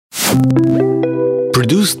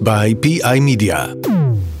Produced by PI Media.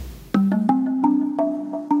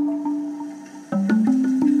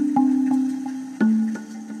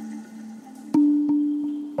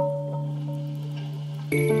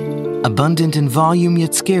 Abundant in volume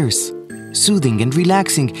yet scarce, soothing and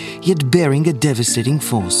relaxing yet bearing a devastating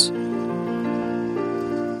force.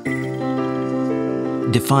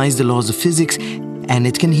 Defies the laws of physics, and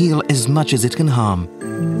it can heal as much as it can harm.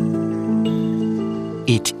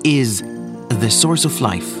 It is the source of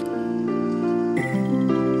life.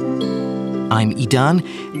 I'm Idan,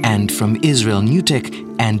 and from Israel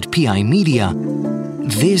NewTek and PI Media,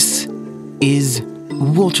 this is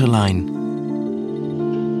Waterline.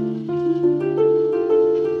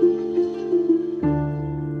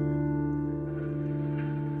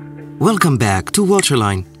 Welcome back to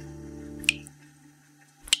Waterline.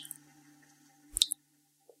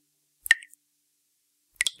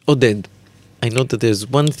 Oded, I know that there's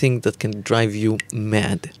one thing that can drive you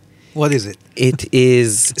mad. What is it? It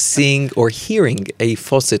is seeing or hearing a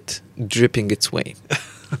faucet dripping its way.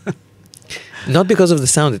 Not because of the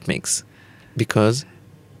sound it makes, because...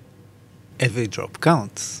 Every drop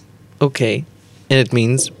counts. Okay, and it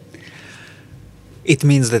means... It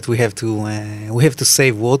means that we have to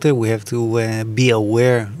save water. We have to be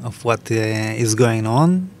aware of what is going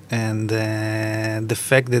on, and the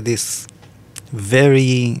fact that this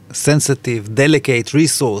very sensitive, delicate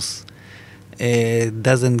resource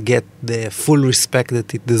doesn't get the full respect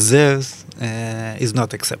that it deserves is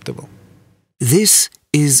not acceptable. This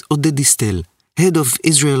is Oded Distel, head of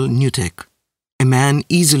Israel NewTek, a man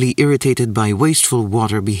easily irritated by wasteful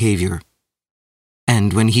water behavior.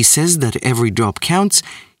 And when he says that every drop counts,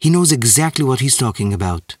 he knows exactly what he's talking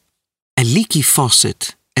about. A leaky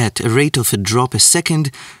faucet at a rate of a drop a second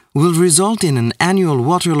will result in an annual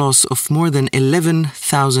water loss of more than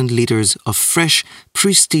 11,000 liters of fresh,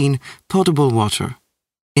 pristine, potable water.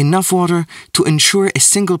 Enough water to ensure a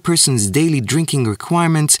single person's daily drinking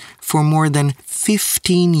requirements for more than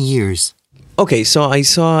 15 years. Okay, so I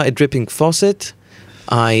saw a dripping faucet.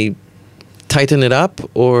 I tighten it up,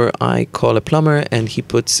 or I call a plumber and he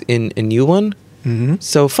puts in a new one. Mm-hmm.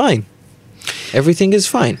 So fine. Everything is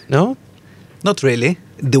fine, no? Not really.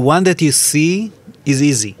 The one that you see is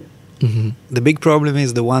easy. Mm-hmm. The big problem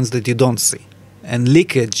is the ones that you don't see. And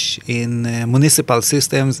leakage in municipal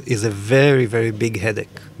systems is a very, very big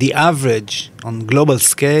headache. The average on global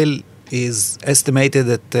scale is estimated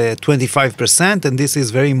at 25%, and this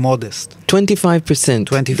is very modest. 25%.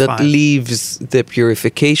 25. That leaves the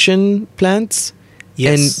purification plants,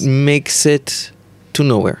 Yes. and makes it to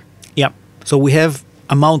nowhere. Yeah. So we have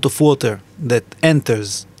amount of water that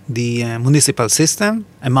enters the municipal system,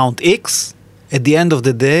 amount X. At the end of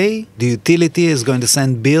the day, the utility is going to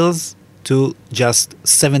send bills to just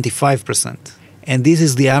 75%. And this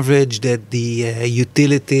is the average that the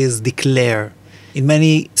utilities declare. In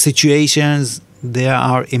many situations, they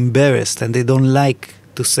are embarrassed and they don't like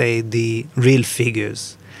to say the real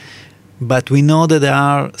figures. But we know that there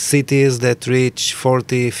are cities that reach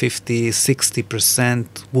 40, 50, 60%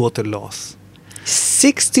 water loss.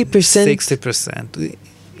 60%? 60%.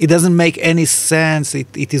 It doesn't make any sense.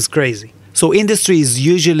 It is crazy. So industry is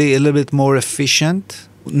usually a little bit more efficient.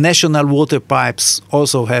 National water pipes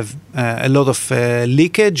also have a lot of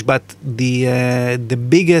leakage, but the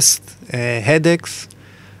biggest headaches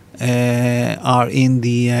are in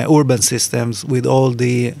the urban systems with all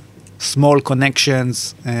the small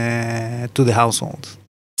connections to the households.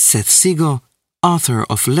 Seth Sigo, author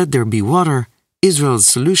of Let There Be Water, Israel's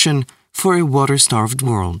Solution for a Water-Starved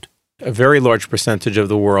World. A very large percentage of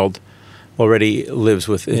the world already lives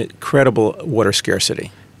with incredible water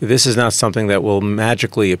scarcity. This is not something that will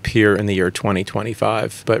magically appear in the year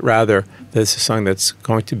 2025, but rather this is something that's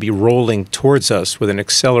going to be rolling towards us with an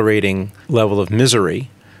accelerating level of misery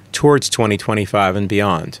towards 2025 and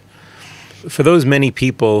beyond. For those many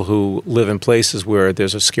people who live in places where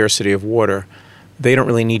there's a scarcity of water, they don't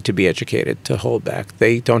really need to be educated to hold back.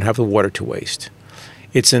 They don't have the water to waste.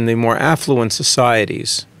 It's in the more affluent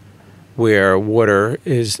societies where water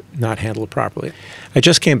is not handled properly. I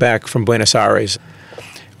just came back from Buenos Aires.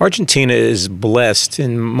 Argentina is blessed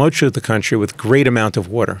in much of the country with great amount of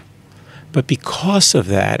water. But because of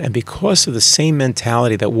that, and because of the same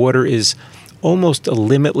mentality that water is almost a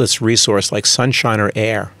limitless resource like sunshine or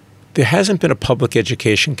air, there hasn't been a public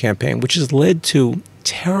education campaign, which has led to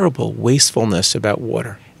terrible wastefulness about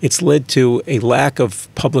water. It's led to a lack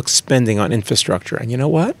of public spending on infrastructure. And you know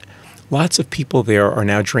what? Lots of people there are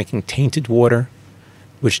now drinking tainted water,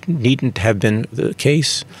 which needn't have been the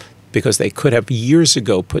case, because they could have years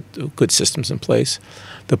ago put good systems in place.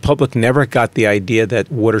 The public never got the idea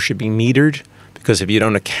that water should be metered, Because if you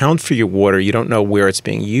don't account for your water, you don't know where it's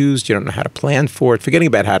being used, you don't know how to plan for it, forgetting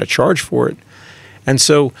about how to charge for it. And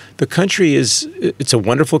so the country it's a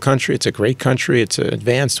wonderful country, it's a great country, it's an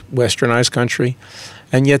advanced, westernized country,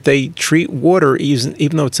 and yet they treat water,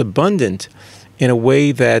 even though it's abundant, in a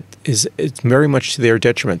way that it's very much to their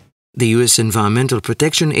detriment. The U.S. Environmental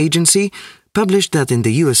Protection Agency published that in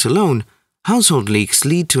the U.S. alone, household leaks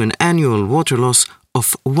lead to an annual water loss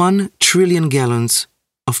of 1 trillion gallons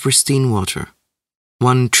of pristine water.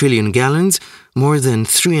 1 trillion gallons, more than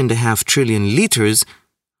 3.5 trillion liters,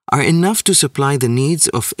 are enough to supply the needs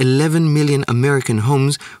of 11 million American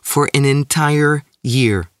homes for an entire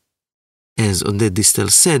year. As Oded Distel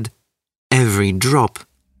said, every drop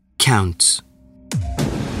counts.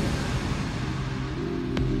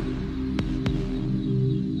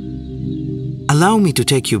 Allow me to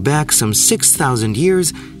take you back some 6,000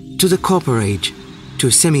 years to the Copper Age, to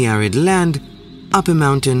a semi-arid land, up a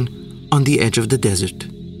mountain, on the edge of the desert.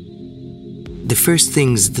 The first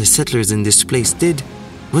things the settlers in this place did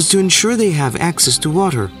was to ensure they have access to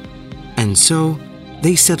water, and so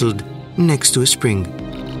they settled next to a spring.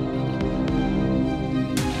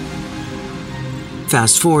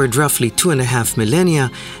 Fast forward roughly 2.5 millennia,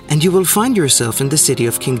 and you will find yourself in the city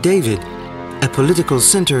of King David, a political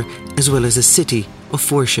center as well as a city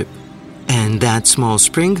of worship. And that small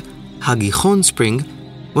spring, HaGihon Spring,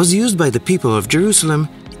 was used by the people of Jerusalem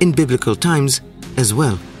in biblical times as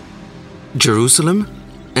well. Jerusalem,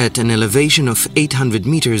 at an elevation of 800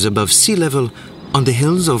 meters above sea level on the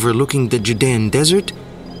hills overlooking the Judean desert,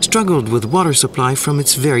 struggled with water supply from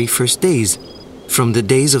its very first days, from the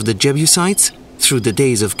days of the Jebusites through the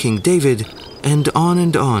days of King David, and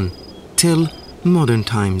on, till modern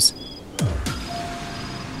times.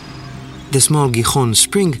 The small Gihon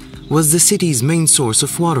Spring was the city's main source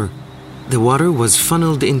of water. The water was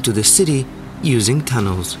funneled into the city using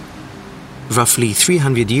tunnels. Roughly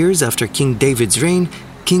 300 years after King David's reign,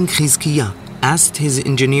 King Chizkiah asked his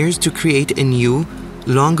engineers to create a new,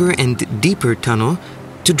 longer and deeper tunnel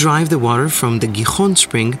to drive the water from the Gihon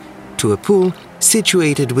Spring to a pool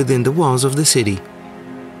situated within the walls of the city.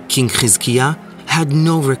 King Chizkiah had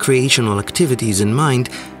no recreational activities in mind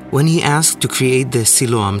when he asked to create the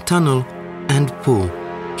Siloam Tunnel and pool.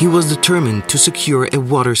 He was determined to secure a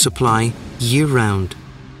water supply year-round.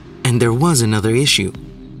 And there was another issue.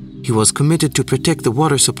 He was committed to protect the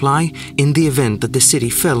water supply in the event that the city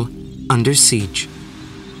fell under siege.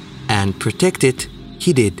 And protect it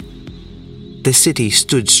he did. The city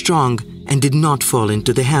stood strong and did not fall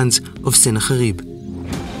into the hands of Sennacherib.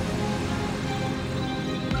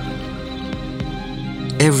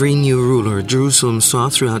 Every new ruler Jerusalem saw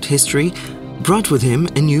throughout history brought with him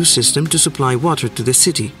a new system to supply water to the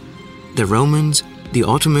city. The Romans, the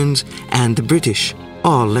Ottomans, and the British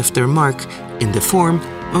all left their mark in the form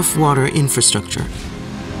of water infrastructure.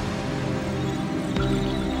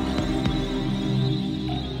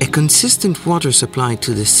 A consistent water supply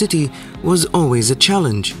to the city was always a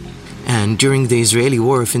challenge, and during the Israeli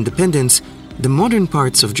War of Independence, the modern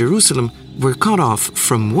parts of Jerusalem were cut off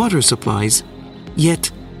from water supplies.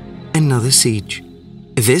 Yet another siege.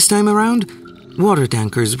 This time around, water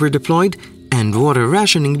tankers were deployed and water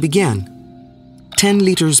rationing began. 10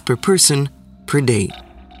 liters per person per day.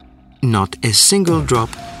 Not a single drop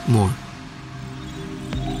more.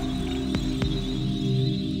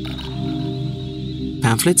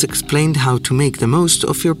 Pamphlets explained how to make the most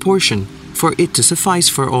of your portion, for it to suffice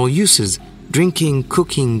for all uses, drinking,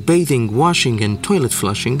 cooking, bathing, washing, and toilet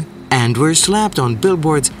flushing, and were slapped on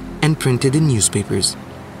billboards and printed in newspapers.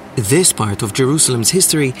 This part of Jerusalem's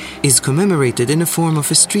history is commemorated in the form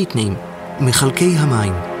of a street name, Mechalkei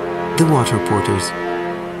Hamayim, the water porters.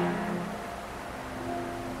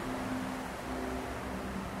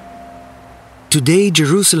 Today,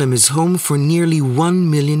 Jerusalem is home for nearly 1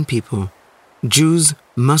 million people, Jews,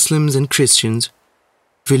 Muslims, and Christians,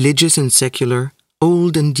 religious and secular,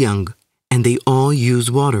 old and young, and they all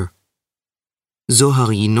use water. Zohar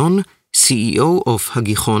Yinon, CEO of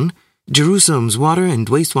HaGihon, Jerusalem's water and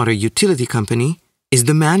wastewater utility company, is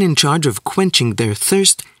the man in charge of quenching their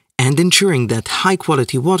thirst and ensuring that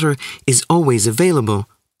high-quality water is always available,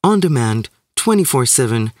 on demand,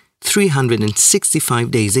 24/7,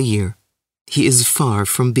 365 days a year. He is far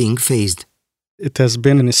from being phased. It has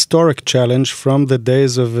been an historic challenge from the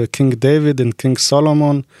days of King David and King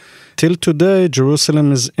Solomon. Till today,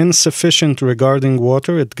 Jerusalem is insufficient regarding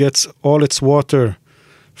water. It gets all its water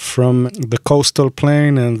from the coastal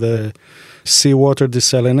plain and the seawater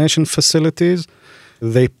desalination facilities.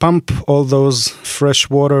 They pump all those fresh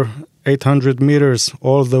water 800 meters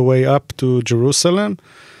all the way up to Jerusalem.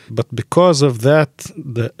 But because of that,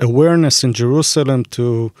 the awareness in Jerusalem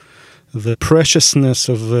to the preciousness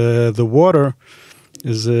of the water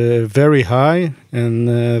is very high, and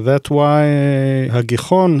that's why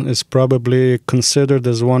Hagichon is probably considered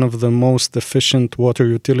as one of the most efficient water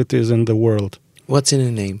utilities in the world. What's in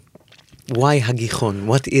the name? Why Hagichon?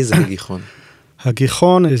 What is Hagichon?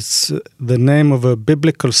 Hagichon is the name of a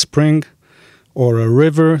biblical spring or a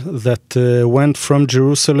river that went from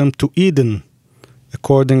Jerusalem to Eden,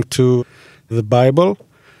 according to the Bible.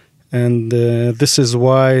 And this is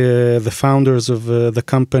why the founders of the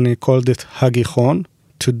company called it Hagichon.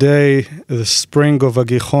 Today, the spring of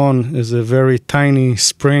Hagichon is a very tiny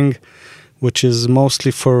spring, which is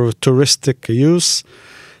mostly for touristic use.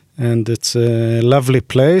 And it's a lovely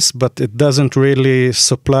place, but it doesn't really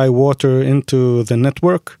supply water into the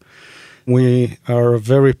network. We are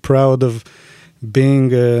very proud of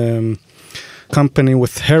being a company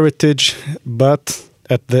with heritage, but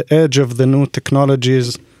at the edge of the new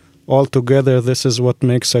technologies. Altogether, this is what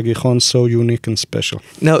makes Hagichon so unique and special.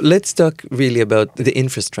 Now, let's talk really about the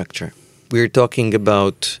infrastructure. We're talking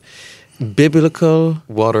about biblical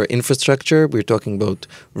water infrastructure. We're talking about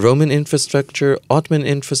Roman infrastructure, Ottoman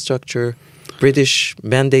infrastructure, British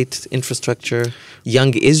mandate infrastructure,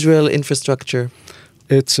 young Israel infrastructure.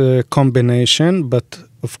 It's a combination, but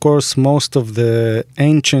of course, most of the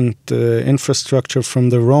ancient infrastructure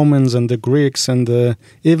from the Romans and the Greeks and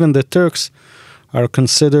even the Turks are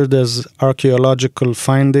considered as archaeological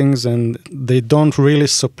findings, and they don't really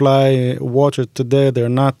supply water today. They're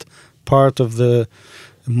not part of the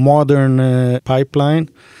modern pipeline.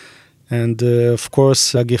 And of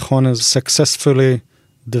course, Hagichon has successfully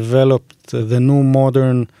developed the new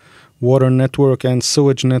modern water network and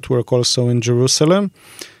sewage network also in Jerusalem.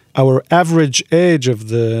 Our average age of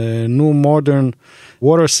the new modern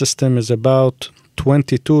water system is about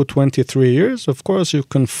 22, 23 years. Of course, you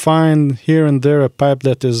can find here and there a pipe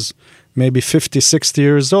that is maybe 50, 60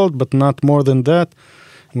 years old, but not more than that.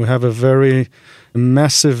 We have a very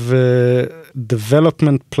massive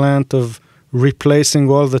development plant of replacing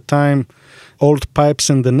all the time old pipes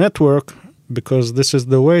in the network, because this is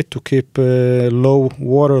the way to keep low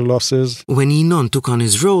water losses. When Yinon took on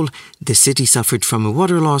his role, the city suffered from a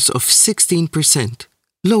water loss of 16%,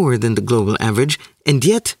 lower than the global average, and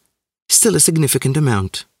yet still a significant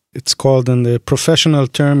amount. It's called, in the professional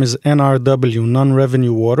term, is NRW,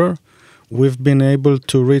 non-revenue water. We've been able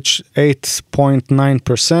to reach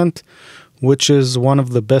 8.9%, which is one of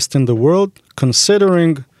the best in the world,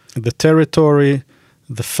 considering the territory,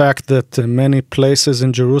 the fact that many places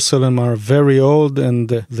in Jerusalem are very old, and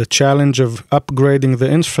the challenge of upgrading the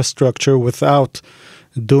infrastructure without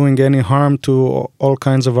doing any harm to all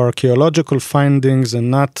kinds of archaeological findings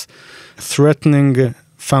and not threatening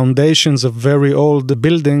foundations of very old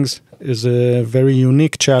buildings is a very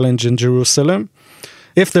unique challenge in Jerusalem.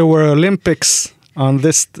 If there were Olympics on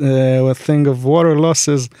this thing of water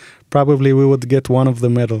losses, probably we would get one of the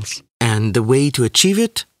medals. And the way to achieve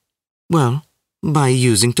it? Well, by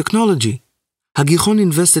using technology. Hagichon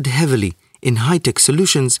invested heavily in high-tech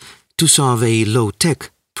solutions to solve a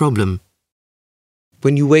low-tech problem.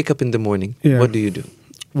 When you wake up in the morning, what do you do?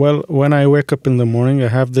 Well, when I wake up in the morning, I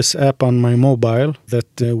have this app on my mobile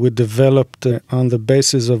that we developed on the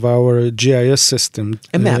basis of our GIS system.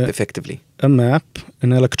 A map, effectively. A map,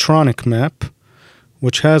 an electronic map,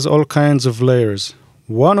 which has all kinds of layers.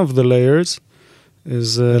 One of the layers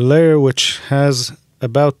is a layer which has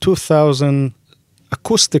about 2,000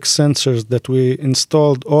 acoustic sensors that we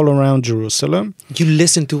installed all around Jerusalem. You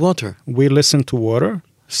listen to water. We listen to water.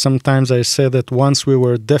 Sometimes I say that once we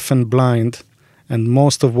were deaf and blind, and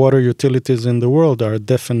most of water utilities in the world are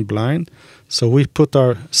deaf and blind. So we put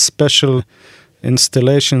our special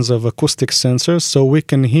installations of acoustic sensors so we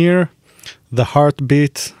can hear the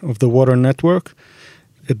heartbeat of the water network.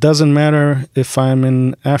 It doesn't matter if I'm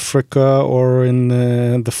in Africa or in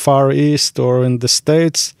the Far East or in the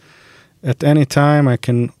States. At any time, I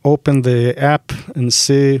can open the app and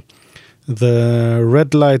see the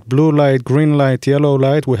red light, blue light, green light, yellow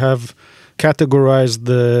light. We have categorized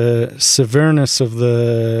the severeness of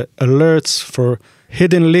the alerts for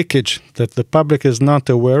hidden leakage that the public is not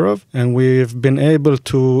aware of. And we've been able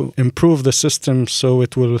to improve the system so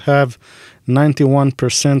it will have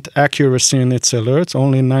 91% accuracy in its alerts,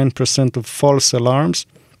 only 9% of false alarms.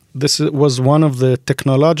 This was one of the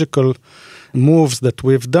technological moves that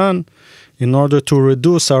we've done in order to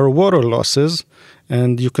reduce our water losses.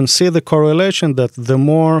 And you can see the correlation that the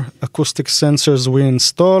more acoustic sensors we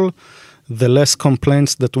install, the less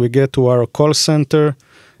complaints that we get to our call center.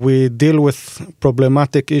 We deal with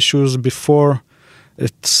problematic issues before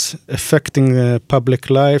It's affecting public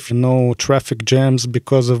life. No traffic jams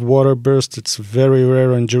because of water bursts. It's very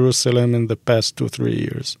rare in Jerusalem in the past 2-3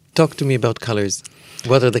 years. Talk to me about colors.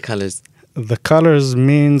 What are the colors? The colors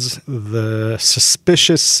means the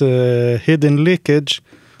suspicious hidden leakage,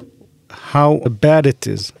 how bad it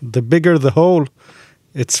is. The bigger the hole,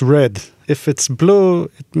 it's red. If it's blue,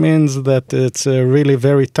 it means that it's really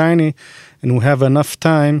very tiny and we have enough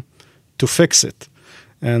time to fix it.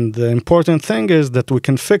 And the important thing is that we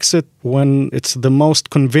can fix it when it's the most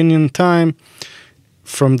convenient time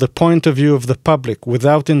from the point of view of the public,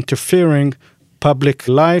 without interfering public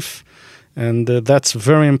life. And that's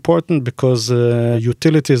very important because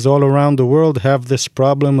utilities all around the world have this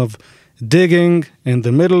problem of digging in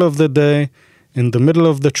the middle of the day, in the middle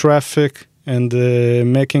of the traffic, and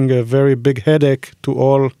making a very big headache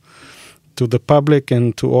to the public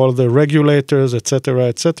and to all the regulators, etc.,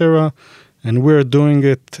 etc. And we're doing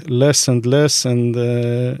it less and less, and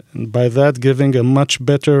by that giving a much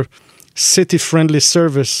better city-friendly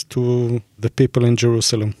service to the people in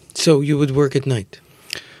Jerusalem. So you would work at night?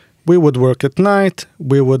 We would work at night.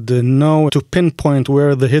 We would know to pinpoint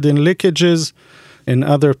where the hidden leakage is. In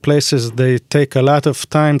other places, they take a lot of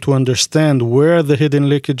time to understand where the hidden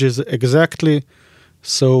leakage is exactly.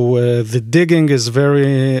 So the digging is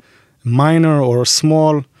very minor or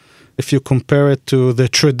small. If you compare it to the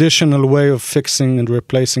traditional way of fixing and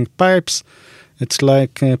replacing pipes, it's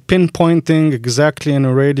like pinpointing exactly in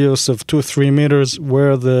a radius of 2-3 meters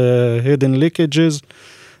where the hidden leakage is.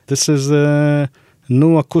 This is a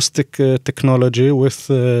new acoustic technology with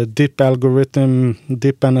deep algorithm,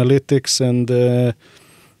 deep analytics, and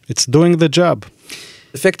it's doing the job.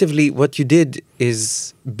 Effectively, what you did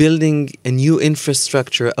is building a new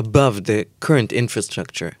infrastructure above the current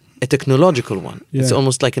infrastructure, a technological one. Yeah. It's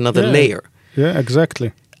almost like another layer. Yeah,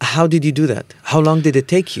 exactly. How did you do that? How long did it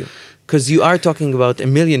take you? Because you are talking about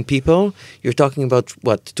 1 million people. You're talking about,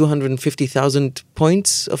 250,000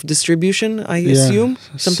 points of distribution, I assume?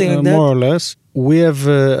 Something like that? More or less. We have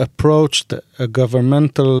approached a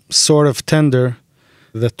governmental sort of tender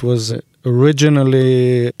that was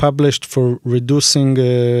originally published for reducing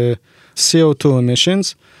CO2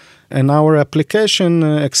 emissions. And our application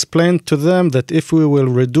explained to them that if we will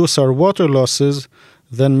reduce our water losses,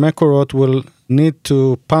 then Mekorot will need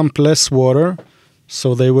to pump less water,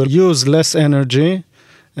 so they will use less energy,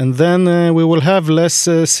 and then we will have less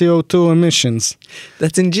CO2 emissions.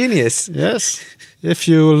 That's ingenious. Yes. If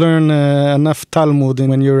you learn enough Talmud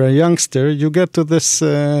when you're a youngster, you get to this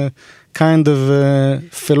kind of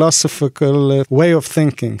philosophical way of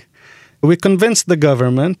thinking. We convinced the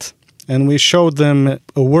government, and we showed them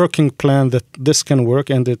a working plan that this can work,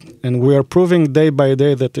 and we are proving day by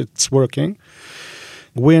day that it's working.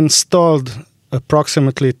 We installed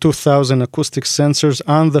approximately 2,000 acoustic sensors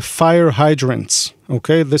on the fire hydrants.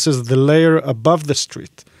 Okay, this is the layer above the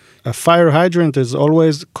street. A fire hydrant is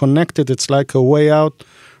always connected. It's like a way out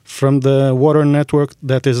from the water network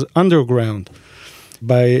that is underground.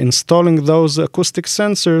 By installing those acoustic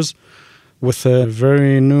sensors with a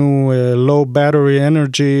very new low battery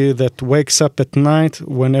energy that wakes up at night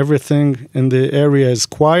when everything in the area is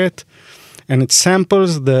quiet, and it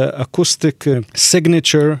samples the acoustic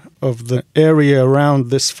signature of the area around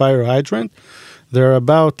this fire hydrant. There are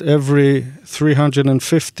about every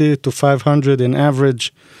 350 to 500 in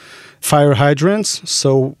average fire hydrants,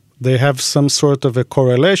 so they have some sort of a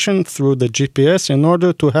correlation through the GPS in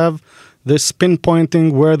order to have this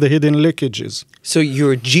pinpointing where the hidden leakage is. So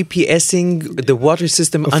you're GPSing the water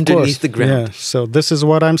system Of underneath course, the ground. Yeah, so this is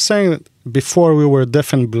what I'm saying. Before we were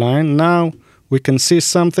deaf and blind, now we can see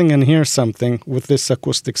something and hear something with this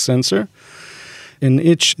acoustic sensor. In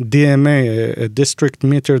each DMA, a district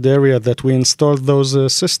metered area that we installed those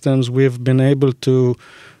systems, we've been able to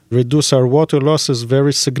reduce our water losses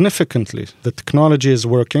very significantly. The technology is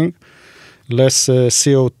working. Less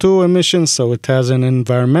CO2 emissions, so it has an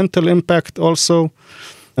environmental impact also.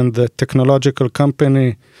 And the technological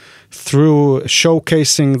company, through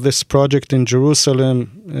showcasing this project in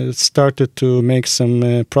Jerusalem, started to make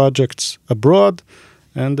some projects abroad,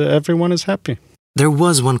 and everyone is happy. There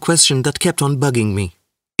was one question that kept on bugging me.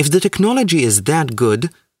 If the technology is that good,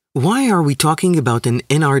 why are we talking about an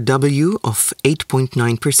NRW of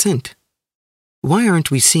 8.9%? Why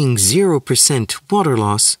aren't we seeing 0% water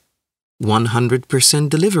loss, 100%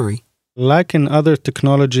 delivery? Like in other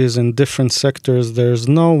technologies in different sectors, there's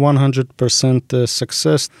no 100%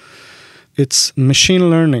 success. It's machine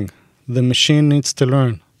learning. The machine needs to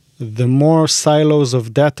learn. The more silos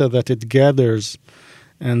of data that it gathers,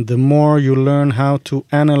 and the more you learn how to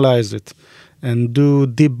analyze it and do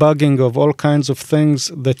debugging of all kinds of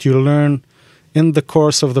things that you learn in the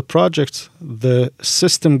course of the project, the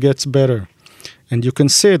system gets better. And you can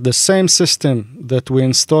see it, the same system that we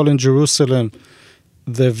install in Jerusalem,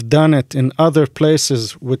 they've done it in other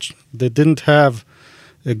places which they didn't have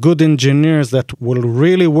good engineers that will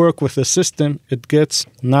really work with the system. It gets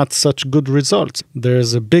not such good results.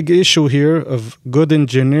 There's a big issue here of good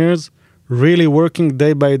engineers really working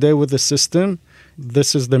day by day with the system.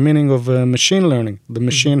 This is the meaning of machine learning. The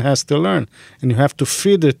machine has to learn, and you have to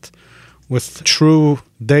feed it with true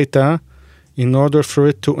data in order for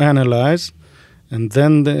it to analyze. And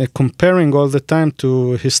then comparing all the time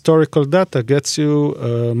to historical data gets you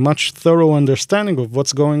a much thorough understanding of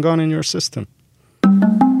what's going on in your system.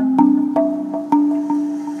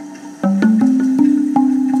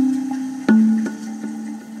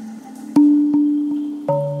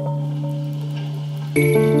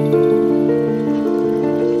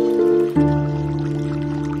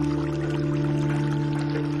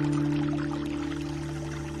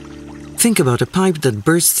 Think about a pipe that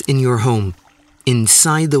bursts in your home,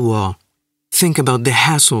 inside the wall. Think about the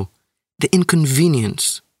hassle, the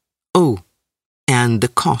inconvenience, and the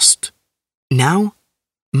cost. Now,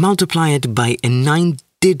 multiply it by a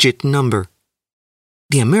 9-digit number.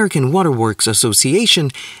 The American Water Works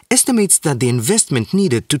Association estimates that the investment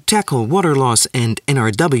needed to tackle water loss and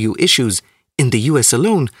NRW issues in the U.S.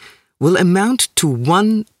 alone will amount to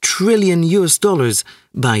 $1 trillion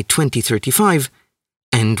by 2035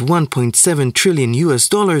 and $1.7 trillion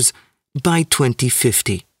by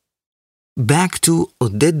 2050. Back to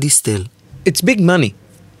Oded Distel. It's big money.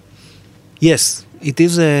 Yes, it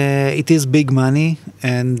is big money,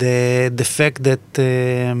 and the fact that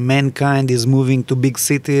mankind is moving to big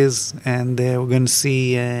cities, and we're going to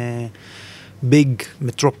see big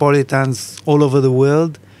metropolitans all over the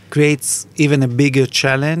world creates even a bigger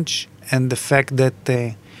challenge. And the fact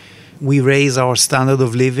that we raise our standard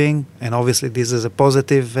of living, and obviously this is a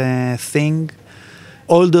positive thing.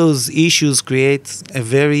 All those issues create a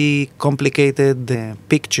very complicated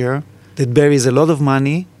picture that buries a lot of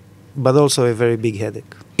money, but also a very big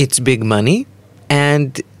headache. It's big money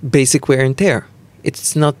and basic wear and tear.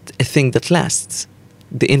 It's not a thing that lasts,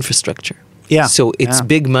 the infrastructure. Yeah. So it's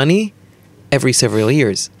big money every several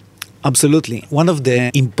years. Absolutely. One of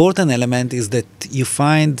the important elements is that you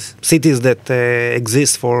find cities that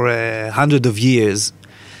exist for hundreds of years,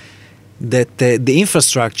 that the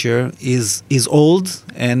infrastructure is old,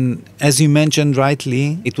 and as you mentioned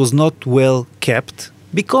rightly, it was not well kept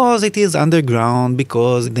because it is underground,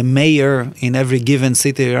 because the mayor in every given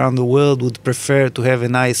city around the world would prefer to have a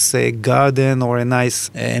nice garden or a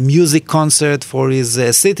nice music concert for his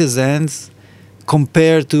citizens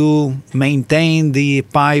compared to maintain the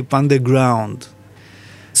pipe underground.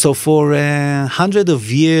 So for hundreds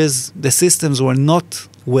of years, the systems were not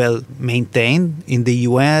well maintained in the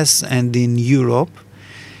US and in Europe,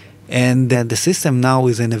 and the system now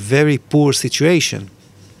is in a very poor situation.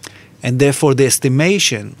 And therefore, the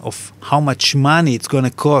estimation of how much money it's going to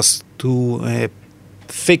cost to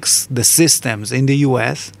fix the systems in the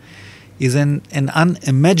US is an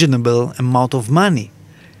unimaginable amount of money.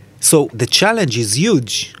 So the challenge is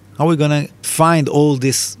huge. How are we going to find all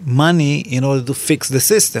this money in order to fix the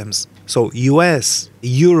systems? So US,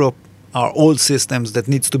 Europe are old systems that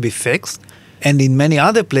needs to be fixed. And in many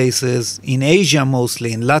other places, in Asia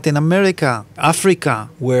mostly, in Latin America, Africa,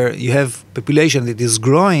 where you have population that is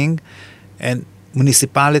growing and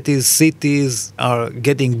municipalities, cities are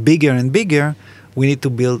getting bigger and bigger, we need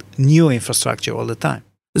to build new infrastructure all the time.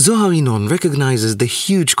 Zohar Inon recognizes the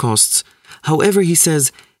huge costs. However, he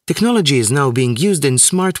says, technology is now being used in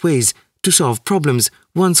smart ways to solve problems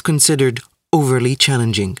once considered overly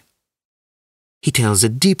challenging. He tells a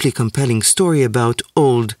deeply compelling story about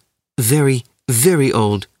old, very, very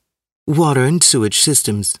old water and sewage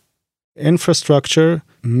systems. Infrastructure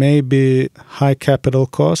may be high capital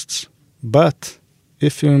costs, but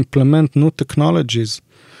if you implement new technologies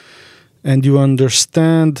and you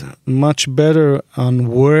understand much better on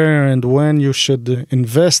where and when you should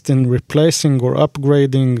invest in replacing or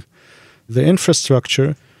upgrading the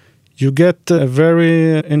infrastructure, you get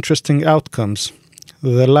very interesting outcomes.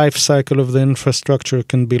 The life cycle of the infrastructure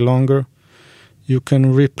can be longer. You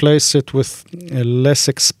can replace it with less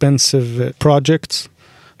expensive projects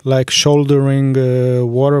like shouldering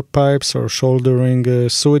water pipes or shouldering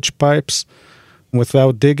sewage pipes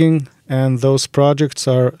without digging. And those projects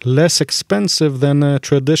are less expensive than a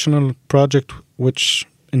traditional project, which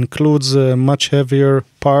includes a much heavier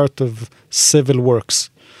part of civil works.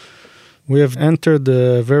 We have entered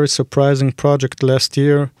a very surprising project last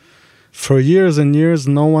year. For years and years,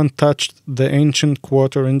 no one touched the ancient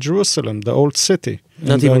quarter in Jerusalem, the old city.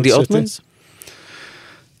 Not even the Ottomans?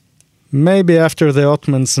 Maybe after the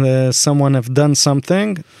Ottomans, someone have done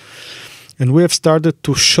something, and we have started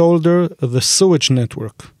to shoulder the sewage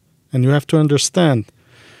network. And you have to understand,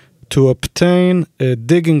 to obtain a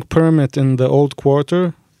digging permit in the old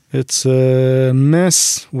quarter, it's a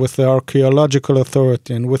mess with the archaeological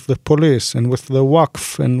authority and with the police and with the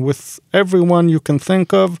Waqf and with everyone you can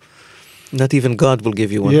think of. Not even God will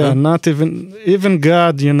give you one. Yeah, huh? not even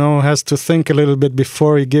God, has to think a little bit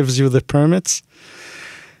before he gives you the permits.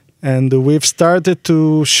 And we've started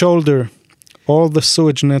to shoulder all the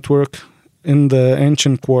sewage network in the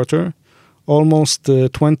ancient quarter, almost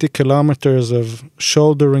 20 kilometers of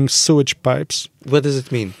shouldering sewage pipes. What does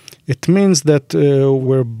it mean? It means that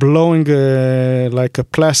we're blowing like a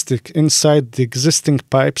plastic inside the existing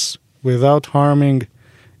pipes without harming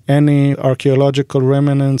any archaeological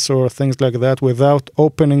remnants or things like that, without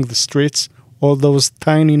opening the streets, all those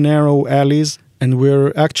tiny narrow alleys. And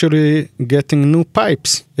we're actually getting new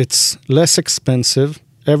pipes. It's less expensive.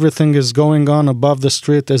 Everything is going on above the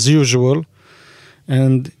street as usual.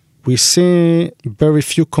 And we see very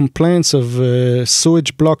few complaints of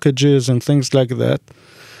sewage blockages and things like that.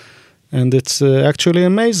 And it's actually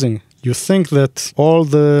amazing. You think that all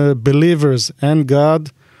the believers and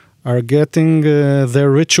God are getting their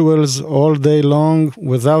rituals all day long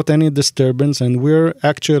without any disturbance, and we're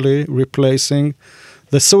actually replacing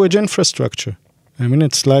the sewage infrastructure. I mean,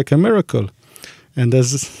 it's like a miracle. And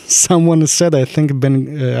as someone said, I think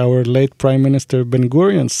our late Prime Minister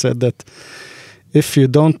Ben-Gurion said that if you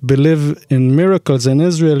don't believe in miracles in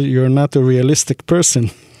Israel, you're not a realistic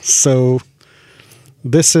person. So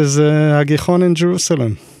this is Hagichon in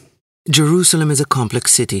Jerusalem. Jerusalem is a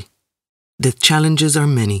complex city. The challenges are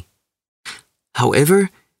many. However,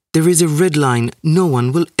 there is a red line no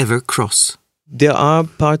one will ever cross. There are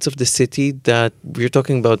parts of the city that we're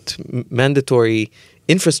talking about mandatory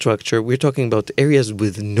infrastructure. We're talking about areas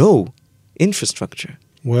with no infrastructure.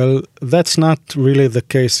 Well, that's not really the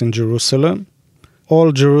case in Jerusalem.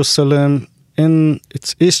 All Jerusalem, in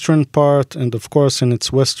its eastern part and of course in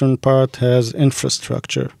its western part, has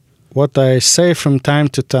infrastructure. What I say from time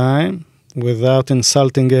to time, without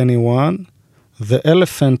insulting anyone, the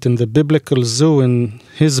elephant in the biblical zoo in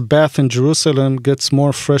his bath in Jerusalem gets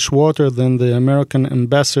more fresh water than the American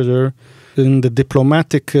ambassador in the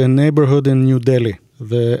diplomatic neighborhood in New Delhi.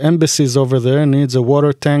 The embassies over there needs a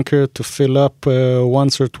water tanker to fill up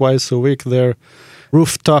once or twice a week their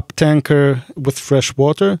rooftop tanker with fresh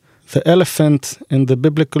water. The elephant in the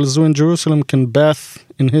biblical zoo in Jerusalem can bath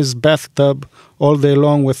in his bathtub all day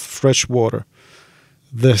long with fresh water.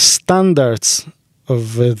 The standards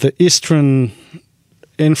of the eastern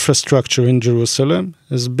infrastructure in Jerusalem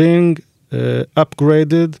is being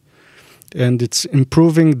upgraded, and it's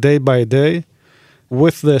improving day by day.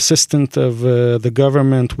 With the assistance of the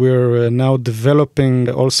government, we're now developing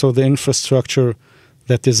also the infrastructure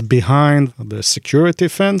that is behind the security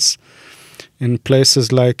fence in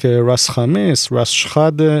places like Ras Chamis, Ras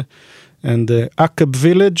Shchade, and Aqab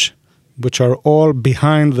village, which are all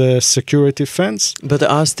behind the security fence. But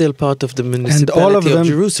are still part of the municipality of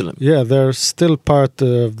Jerusalem. Yeah, they're still part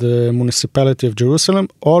of the municipality of Jerusalem.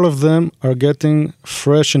 All of them are getting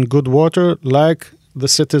fresh and good water like the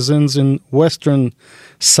citizens in western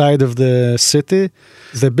side of the city.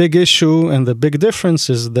 The big issue and the big difference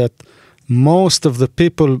is that most of the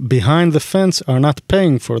people behind the fence are not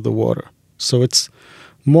paying for the water. So it's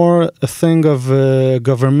more a thing of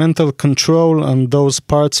governmental control on those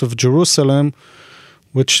parts of Jerusalem,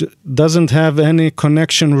 which doesn't have any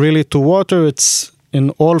connection really to water. It's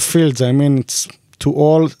in all fields. I mean, it's to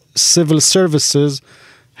all civil services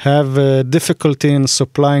have difficulty in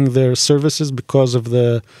supplying their services because of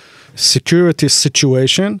the security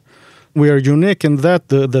situation. We are unique in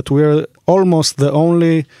that we are almost the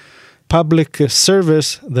only public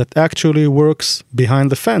service that actually works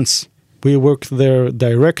behind the fence. We work there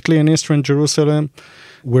directly in Eastern Jerusalem.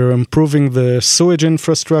 We're improving the sewage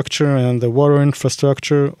infrastructure and the water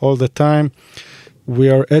infrastructure all the time. We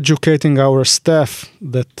are educating our staff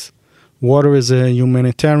that water is a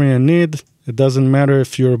humanitarian need. It doesn't matter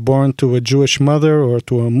if you're born to a Jewish mother or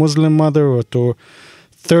to a Muslim mother or to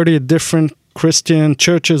 30 different Christian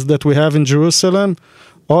churches that we have in Jerusalem.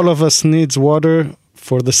 All of us needs water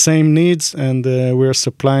for the same needs, and we're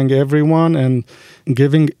supplying everyone and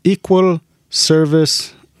giving equal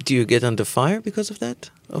service. Do you get under fire because of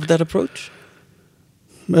that approach?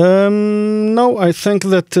 No, I think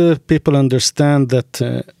that people understand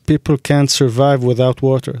that people can't survive without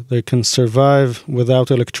water. They can survive without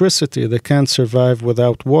electricity. They can't survive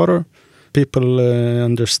without water. People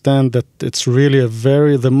understand that it's really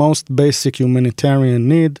the most basic humanitarian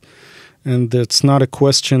need, and it's not a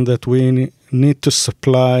question that we need to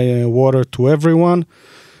supply water to everyone.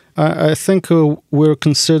 I think we're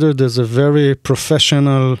considered as a very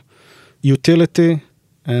professional utility,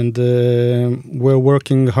 and we're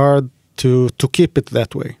working hard to keep it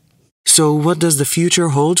that way. So what does the future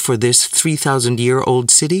hold for this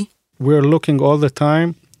 3,000-year-old city? We're looking all the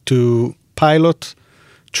time to pilot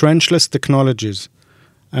trenchless technologies.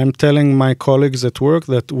 I'm telling my colleagues at work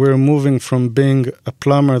that we're moving from being a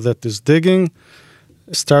plumber that is digging,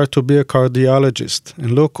 start to be a cardiologist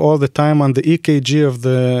and look all the time on the EKG of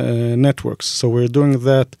the networks. So we're doing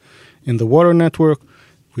that in the water network.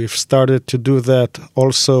 We've started to do that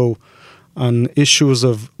also on issues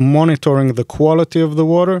of monitoring the quality of the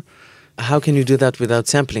water. How can you do that without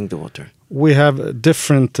sampling the water? We have a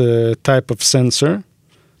different type of sensor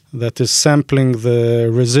that is sampling the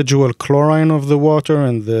residual chlorine of the water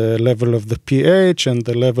and the level of the pH and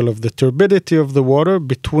the level of the turbidity of the water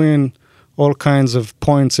between all kinds of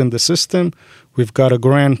points in the system. We've got a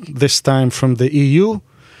grant this time from the EU,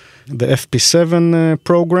 the FP7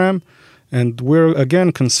 program, and we're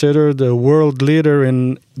again considered a world leader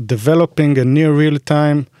in developing a near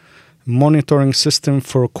real-time monitoring system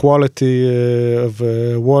for quality of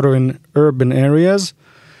water in urban areas.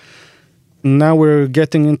 Now we're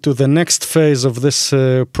getting into the next phase of this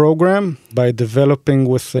program by developing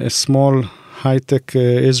with a small high-tech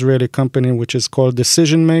Israeli company which is called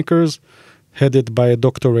Decision Makers, headed by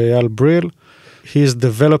Dr. Eyal Bril. He's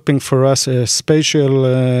developing for us a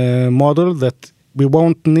spatial model that we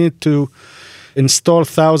won't need to install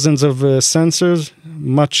thousands of sensors,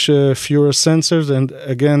 much fewer sensors, and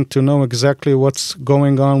again to know exactly what's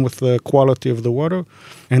going on with the quality of the water.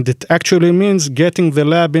 And it actually means getting the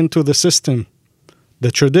lab into the system.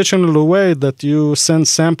 The traditional way that you send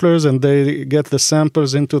samplers and they get the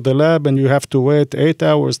samples into the lab and you have to wait 8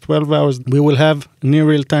 hours, 12 hours, we will have near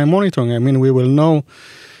real-time monitoring. I mean, we will know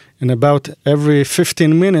in about every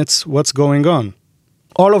 15 minutes what's going on.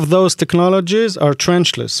 All of those technologies are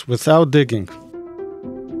trenchless, without digging.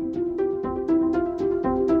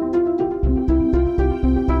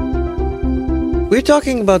 We're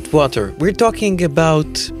talking about water. We're talking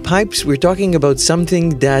about pipes. We're talking about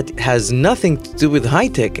something that has nothing to do with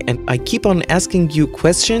high-tech. And I keep on asking you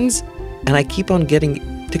questions, and I keep on getting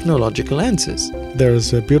technological answers.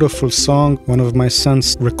 There's a beautiful song one of my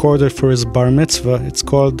sons recorded for his bar mitzvah. It's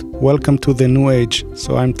called Welcome to the New Age.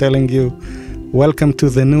 So I'm telling you, welcome to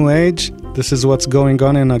the New Age. This is what's going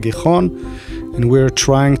on in Agichon. And we're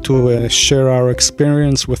trying to share our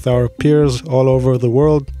experience with our peers all over the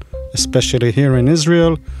world, especially here in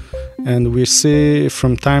Israel. And we see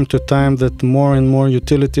from time to time that more and more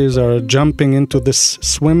utilities are jumping into this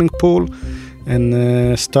swimming pool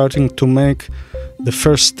and starting to make the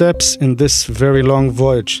first steps in this very long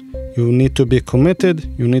voyage. You need to be committed,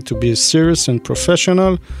 you need to be serious and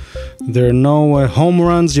professional. There are no home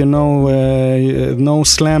runs, no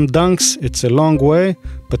slam dunks. It's a long way,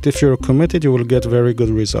 but if you're committed, you will get very good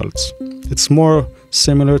results. It's more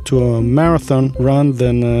similar to a marathon run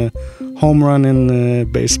than a home run in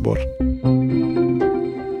baseball.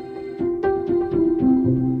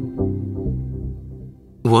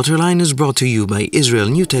 Waterline is brought to you by Israel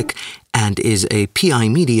NewTech and is a PI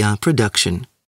Media production.